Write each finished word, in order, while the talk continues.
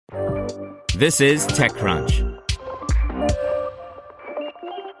This is TechCrunch.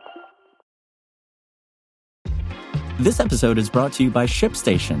 This episode is brought to you by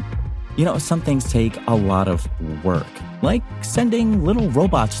ShipStation. You know, some things take a lot of work, like sending little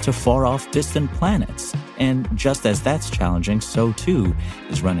robots to far-off distant planets. And just as that's challenging, so too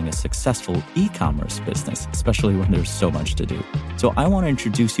is running a successful e-commerce business, especially when there's so much to do. So I want to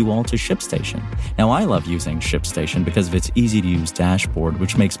introduce you all to ShipStation. Now, I love using ShipStation because of its easy-to-use dashboard,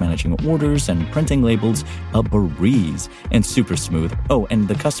 which makes managing orders and printing labels a breeze and super smooth. Oh, and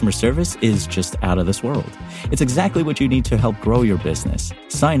the customer service is just out of this world. It's exactly what you need to help grow your business.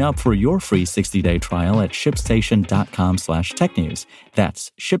 Sign up for your free 60-day trial at shipstation.com/technews.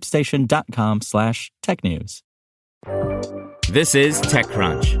 That's shipstation.com/technews. This is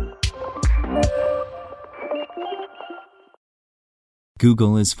TechCrunch.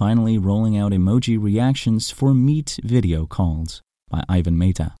 Google is finally rolling out emoji reactions for Meet video calls by Ivan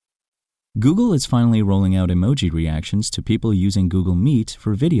Mehta. Google is finally rolling out emoji reactions to people using Google Meet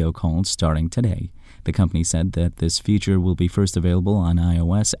for video calls starting today. The company said that this feature will be first available on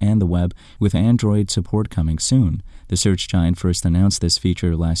iOS and the web, with Android support coming soon. The search giant first announced this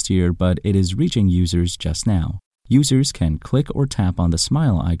feature last year, but it is reaching users just now. Users can click or tap on the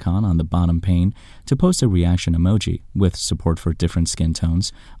smile icon on the bottom pane to post a reaction emoji, with support for different skin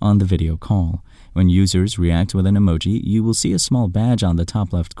tones, on the video call. When users react with an emoji, you will see a small badge on the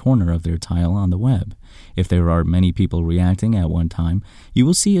top left corner of their tile on the web. If there are many people reacting at one time, you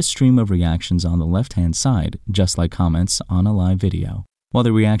will see a stream of reactions on the left-hand side, just like comments on a live video. While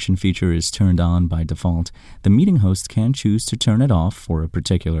the reaction feature is turned on by default, the meeting host can choose to turn it off for a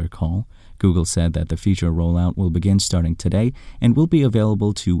particular call. Google said that the feature rollout will begin starting today and will be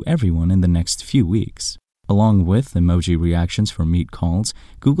available to everyone in the next few weeks. Along with emoji reactions for Meet calls,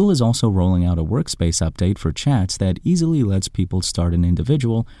 Google is also rolling out a workspace update for chats that easily lets people start an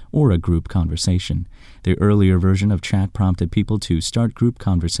individual or a group conversation. The earlier version of chat prompted people to start group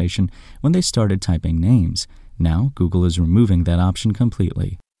conversation when they started typing names. Now, Google is removing that option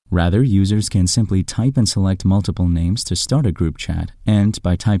completely. Rather, users can simply type and select multiple names to start a group chat, and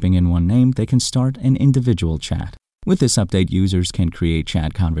by typing in one name, they can start an individual chat. With this update, users can create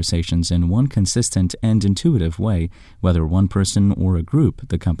chat conversations in one consistent and intuitive way, whether one person or a group,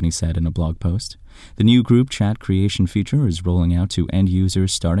 the company said in a blog post. The new group chat creation feature is rolling out to end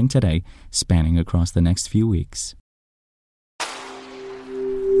users starting today, spanning across the next few weeks.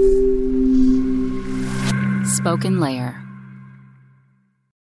 Spoken Layer.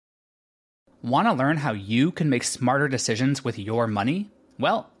 Want to learn how you can make smarter decisions with your money?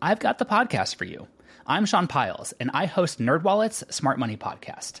 Well, I've got the podcast for you. I'm Sean Piles, and I host NerdWallet's Smart Money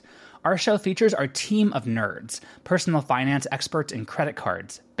Podcast. Our show features our team of nerds, personal finance experts in credit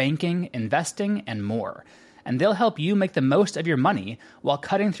cards, banking, investing, and more. And they'll help you make the most of your money while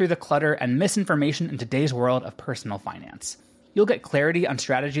cutting through the clutter and misinformation in today's world of personal finance. You'll get clarity on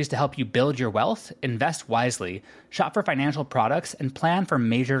strategies to help you build your wealth, invest wisely, shop for financial products, and plan for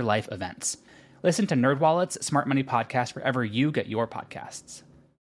major life events. Listen to NerdWallet's Smart Money Podcast wherever you get your podcasts.